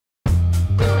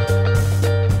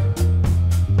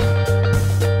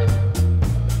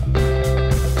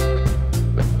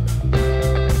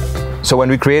So when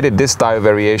we created this dial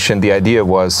variation, the idea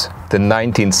was the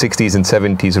 1960s and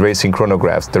 70s racing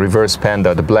chronographs, the reverse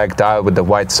panda, the black dial with the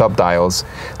white subdials.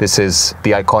 This is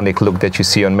the iconic look that you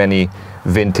see on many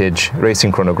vintage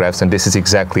racing chronographs, and this is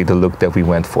exactly the look that we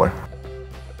went for.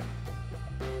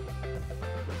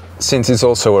 Since it's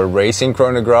also a racing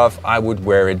chronograph, I would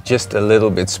wear it just a little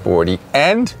bit sporty.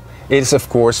 And it's of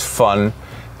course fun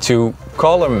to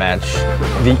color match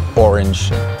the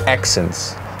orange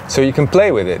accents. So you can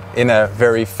play with it in a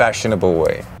very fashionable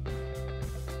way.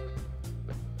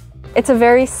 It's a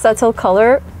very subtle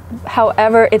color,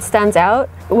 however it stands out.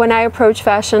 When I approach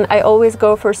fashion, I always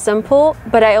go for simple,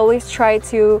 but I always try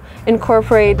to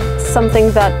incorporate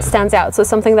something that stands out, so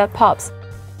something that pops.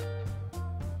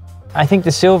 I think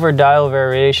the silver dial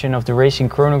variation of the racing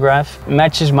chronograph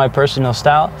matches my personal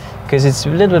style because it's a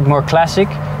little bit more classic,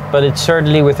 but it's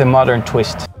certainly with a modern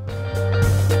twist.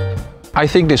 I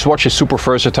think this watch is super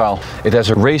versatile. It has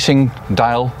a racing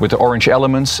dial with the orange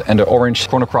elements and the orange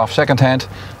chronograph second hand,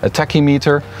 a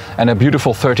tachymeter and a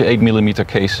beautiful 38mm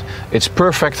case. It's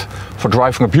perfect for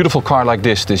driving a beautiful car like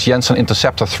this Jensen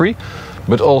Interceptor 3,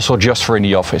 but also just for in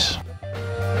the office.